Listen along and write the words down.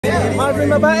Marvin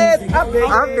mabait.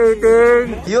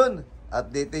 Updating. Yun.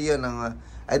 Updating yun.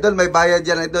 Idol, may bayad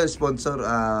yan, idol. Sponsor.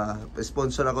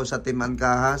 Sponsor ako sa Team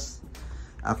Ancajas.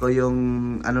 Ako yung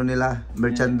ano nila,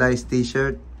 merchandise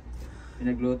t-shirt.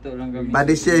 Pinagluto lang kami.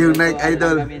 Pwede siya yung Nike,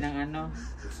 idol. Kami ng ano.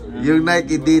 Yung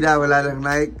Nike, hindi na. Wala lang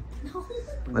Nike.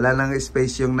 Wala lang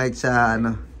space yung Nike sa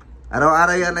ano.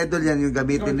 Araw-araw yan, idol. Yan yung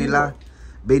gamitin nila.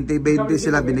 20-20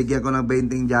 sila. Binigyan ko ng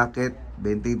 20 jacket,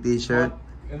 20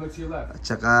 t-shirt. At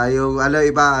saka yung ano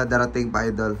iba, darating pa,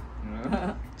 idol.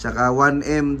 Tsaka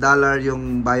 $1M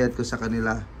yung bayad ko sa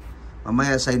kanila.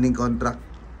 Mamaya signing contract.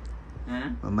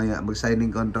 Mamaya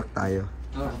mag-signing contract tayo.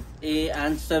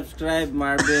 I-unsubscribe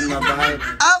Marvin mabait.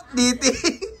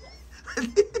 Updating!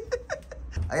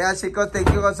 Ayan, Siko,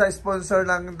 thank you sa sponsor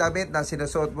ng damit na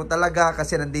sinusuot mo talaga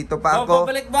kasi nandito pa ako.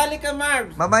 Pabalik-balik ka,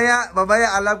 Marv.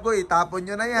 Mamaya, alam ko, itapon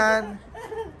nyo na yan.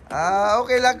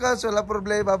 Okay lang ko, wala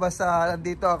problema. Basta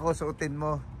nandito ako, suotin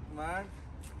mo. Marv.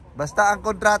 Basta ang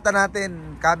kontrata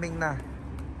natin, coming na.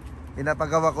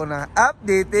 Pinapagawa ko na.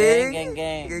 Updating!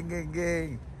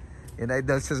 Geng. Yan,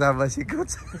 idol, sasama si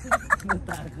Coach.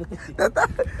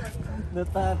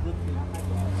 Natakot.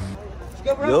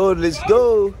 Yo, let's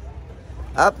go!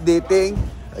 Updating.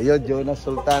 Ayun, Jonas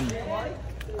Sultan.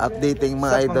 Updating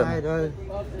mga idol.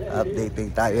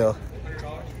 Updating tayo.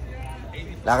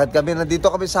 Lakad kami, nandito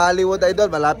kami sa Hollywood, idol.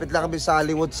 Malapit lang kami sa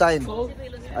Hollywood sign.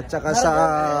 At saka sa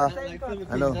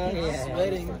ano? I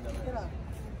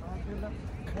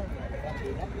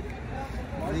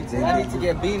need to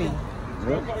get beanie.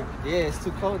 Yeah, it's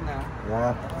too cold now.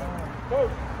 Yeah.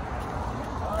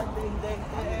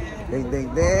 Ding.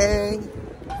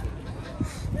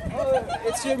 Oh,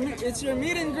 it's your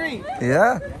meet and greet.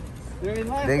 Yeah. They're in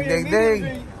line for your meet and Ding.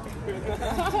 greet.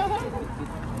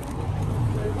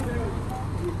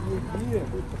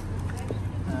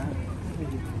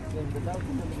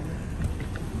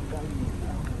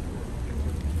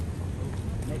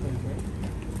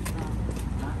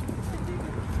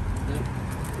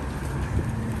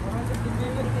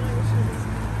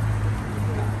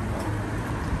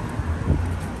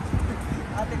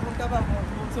 Ate, punta ba?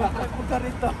 Punta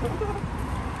rito.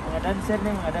 Mga dancer na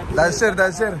mga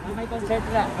Dancer. May concert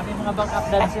na. Kami mga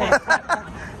backup dancer.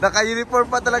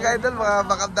 Naka-uniform pa talaga, idol, mga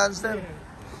backup dancer.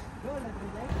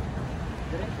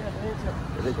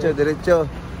 Diretso.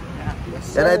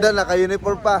 Yan, idol,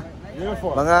 naka-uniform pa.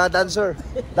 Mga dancer,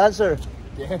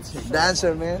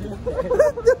 man.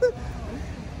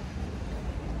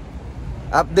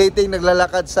 Updating,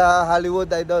 naglalakad sa Hollywood,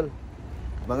 idol.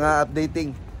 Mga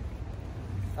updating.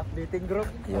 Updating group.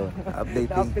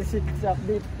 Updating. Update.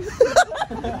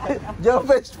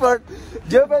 JovenSport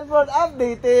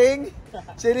updating.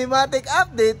 Cenimatic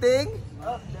updating.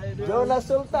 Jonas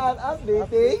Sultan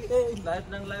updating. Live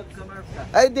ng live ka, Marv.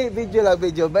 Ay, di, video.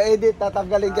 Ma-edit,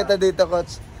 tatanggalin kita dito,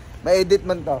 coach. Ma-edit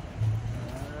man to.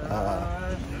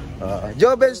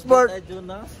 JovenSport.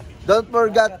 Don't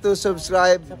forget to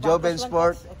subscribe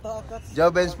JovenSport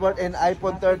and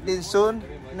iPhone 13 soon.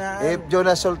 If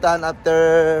Jonas Sultan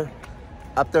after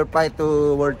fight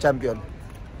to world champion.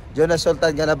 Jonas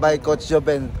Sultan gonna buy Coach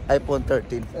Joven iPhone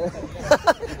 13.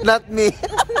 Not me.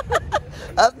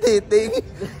 Updating.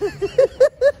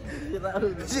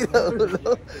 Sira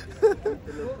ulo.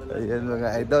 Ayan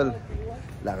mga idol.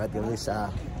 Lakad kami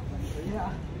sa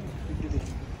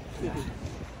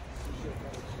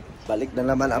balik na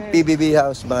naman ang PBB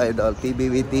house mga idol.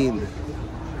 PBB team.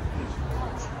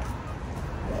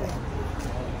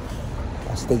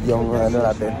 Astig yung ano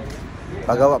natin.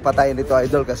 Pagawa pa tayo nito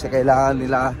idol kasi kailangan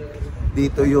nila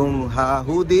dito yung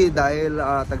hoodie dahil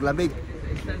taglamig.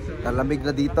 Talamig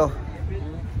na dito.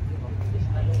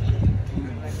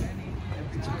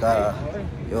 Tsaka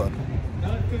yun.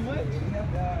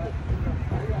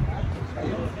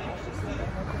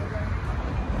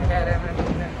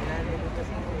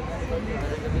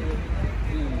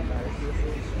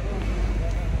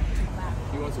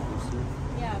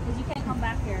 Yeah, because you can't come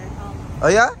back here. Oh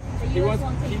yeah? He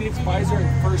needs Pfizer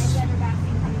first.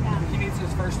 He needs his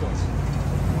first dose.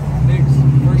 Thanks.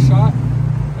 First shot?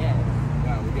 Yeah.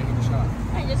 Yeah, we're getting a shot.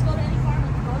 Hey, just go to any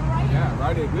pharmacy. Go to Rite Aid. Yeah,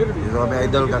 Rite Aid, literally. Dito kami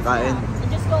idol kakain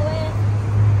And just go in.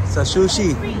 sa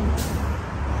sushi. Free.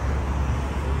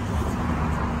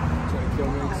 Trying to kill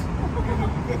me.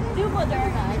 Do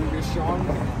Moderna. You're strong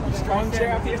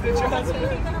champion. Hindi ka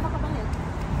na makabalit.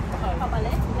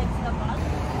 Kabalit? Like sa bag?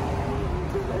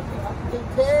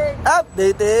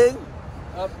 Updating.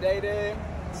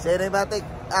 Cenimatic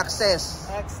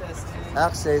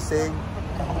accessing.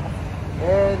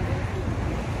 And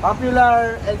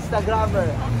popular Instagrammer,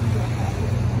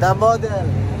 the model,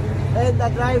 and the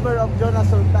driver of Jonas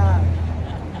Sultan.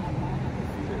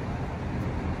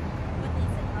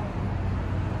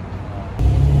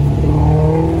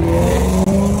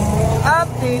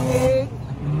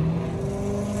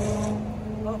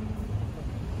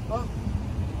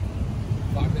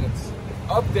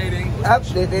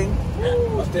 Updating.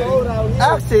 It's cold out here.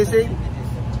 Accessing.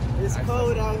 It's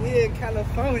cold out here in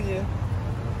California.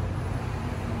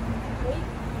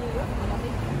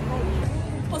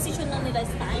 Position lang nila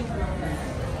is time.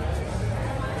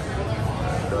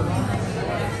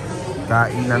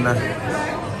 Kainan na.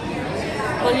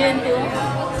 Kuryente oh.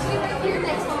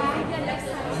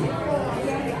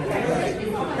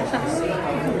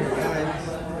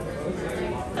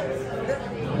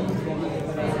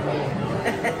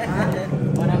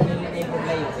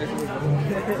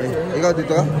 Ikaw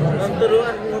dito ka?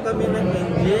 Turuan mo kami ng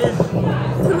English.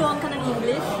 Turuan ka ng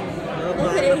English?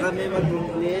 Okay. Kami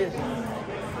mag-English.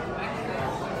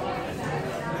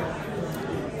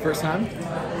 First time?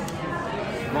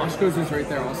 Moscow's is right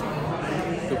there also.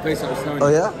 The place I was telling Oh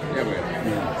you. yeah? Yeah, wait.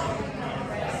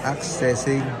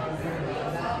 Accessing.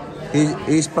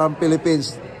 He's from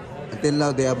Philippines. Until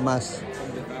now they have mass.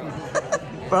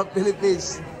 From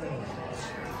Philippines.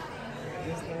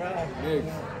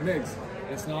 Migs.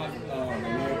 It's not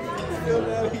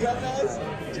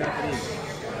Japanese.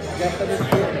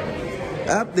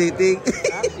 Updating.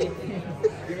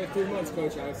 Give it 3 months,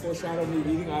 coach. I foreshadowed me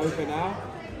eating ayup now.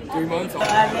 3 months.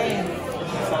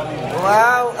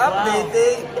 Wow,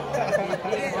 updating.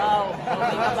 Wow,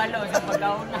 hindi ka balo sa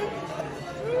pagkauna.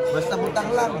 Basta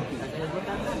butang lang.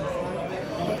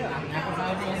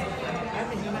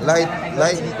 Light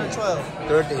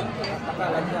 13.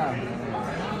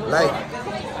 Light.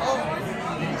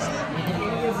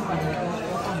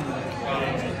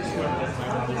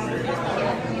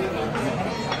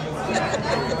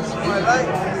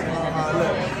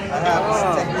 Look, I have this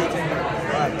technique.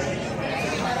 Watch.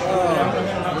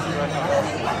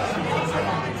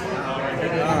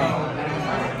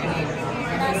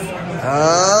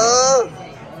 Oh.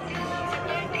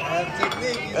 I have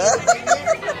technique.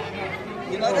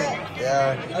 You know that?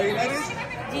 Yeah. Oh, you know this?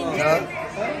 Ginger.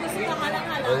 Kung gusto ka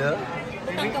halang-halang. Oh, yeah?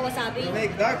 Butang ka wasabi.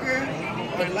 Make darker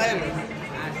or lighter?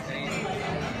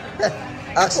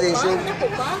 Accessing. Naku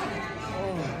pa.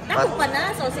 Naku pa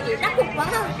na. So sige, naku pa.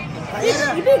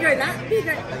 I-bigger na.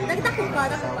 Bigger. Nagtaku pa.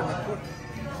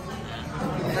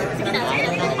 Sige na.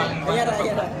 Ayara.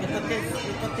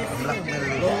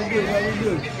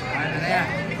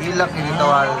 Hilak ini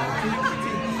tawal.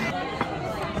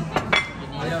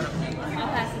 I'll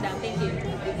pass it down. Thank you.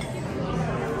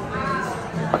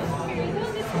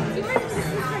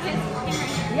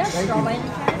 Yes, strawberry.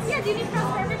 Yeah, do you need fries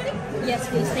for everybody? Yes,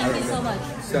 please. Thank you so much.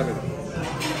 7.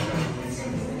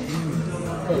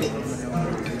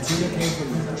 Tuna came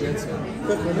from Jensen.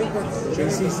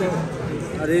 JC7.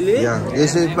 Oh, really? Yeah,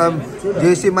 this is from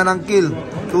JC Manangkil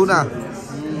Tuna.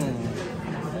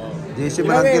 JC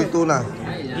Manangkil Tuna.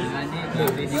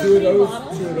 Two of those.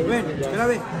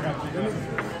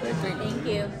 Thank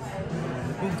you.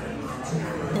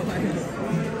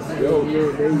 Yo,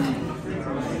 baby.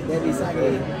 Baby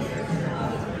sake.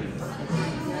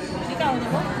 Ikaw na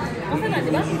mo? Okay na, di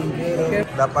ba?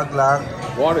 Dapag lang.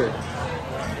 Water.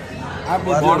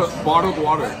 Bottled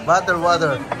water.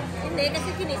 Water. Hindi, kasi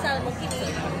kinisal mo,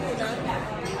 kiniin mo muna.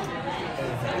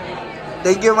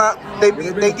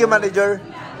 Thank you manager.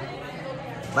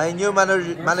 My new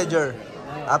manager.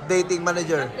 Updating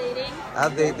manager.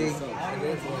 Updating. Updating.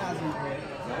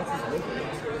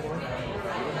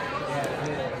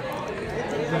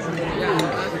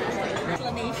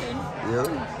 Explanation. Yeah.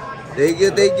 Thank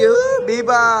you.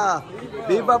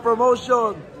 Viva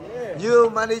promotion. New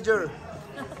manager.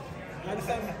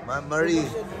 Marie.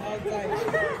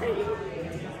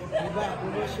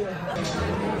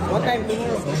 What time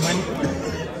tomorrow?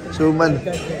 Suman. 8,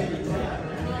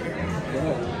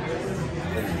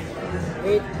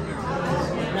 9.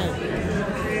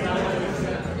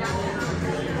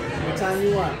 What time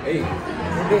you want? 8.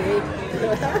 Okay, 8.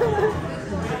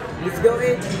 Let's go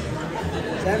 8.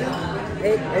 7,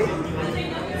 8.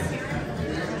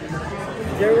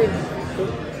 Jerwin.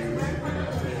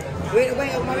 Wait,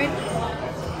 wait.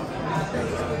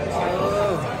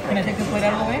 Can I take this plate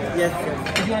out of the way? Yes, sir.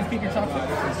 Did you want to keep your socks on?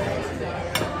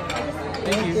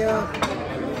 Thank you.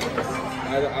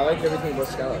 I like everything but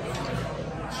scallop.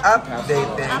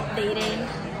 Updating. Updating.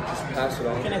 Pass it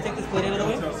on. Can I take this plate out of the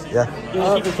way? Yeah. You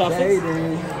want to keep your socks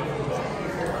on?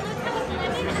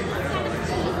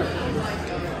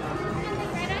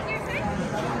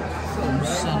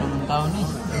 Sa naman taon eh.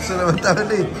 Gusto naman tayo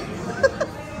ni.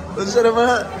 Gusto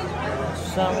naman.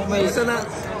 Sa mo may...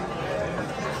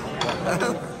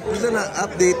 Gusto na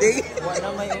updating. Wala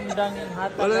may undang yung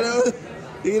hatag. Wala na.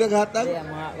 Hindi naghatag. Kaya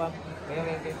mga... Kaya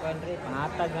Andre,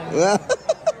 pangatag lang.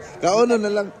 Kauno na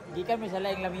lang. Di kami sa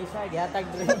laing lamisa, gihatag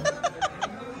rin.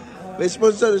 May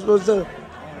sponsor.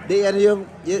 Di yan yung...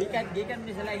 Gikan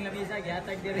ni sa laing lamisa,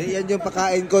 gihatag Di diri. yan yung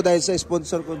pakain ko dahil sa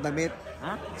sponsor kong damit.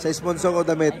 Ha? Sa sponsor kong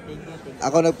damit.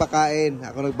 Ako nagpakain,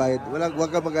 ako nagbayad.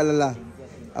 Huwag ka mag-alala.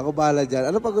 Ako bahala dyan.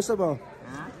 Ano pa gusto mo?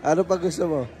 Ha? Ano pa gusto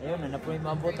mo? Ayun, nanapoy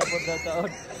mabot-abot daw taon.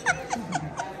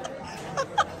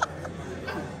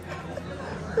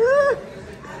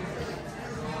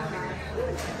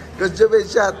 Good job,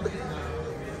 shot.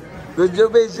 Good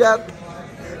job, shot.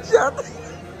 Shot.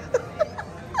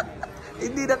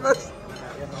 Hindi na ko.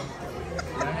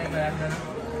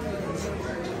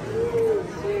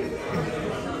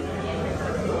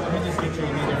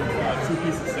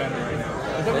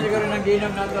 Ito ba siguro nang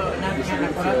ginom na to,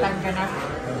 nakuratan ka na?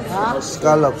 Ha?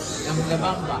 Scallops. Ang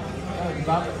labang ba?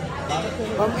 Bab?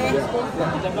 Labang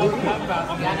ba?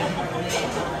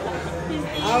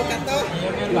 Aw, kato.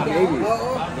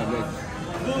 Oo.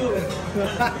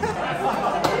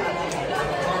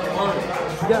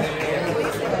 Tiga.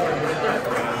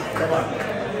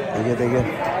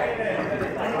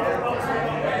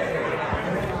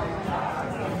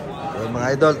 So, mga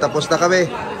idol, tapos na kami.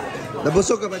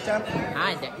 Nabusog ka ba, champ? Ah,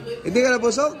 hindi. Hindi ka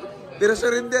nabusog? Pero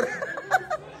surrender.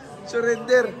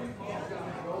 Surrender.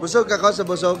 Busog ka ko sa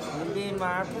busog? Hindi,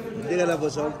 Mark. Hindi ka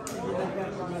nabusog?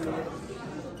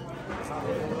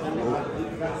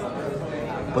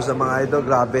 Tapos na mga idol,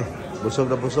 grabe. Busog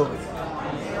na busog.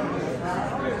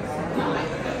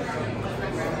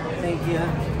 Thank you.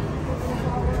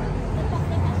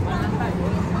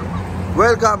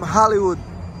 Welcome, Hollywood.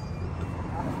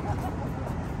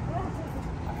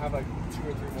 I have like 2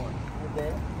 or 3 more.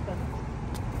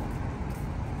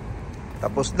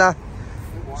 Tapos na.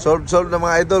 Solve na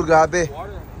mga idol, grabe.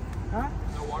 Water? Huh?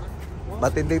 No water?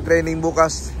 Matinding training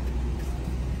bukas.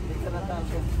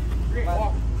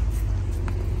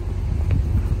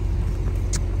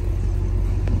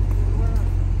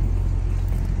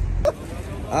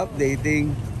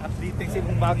 Updating. Updating si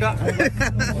mong baga.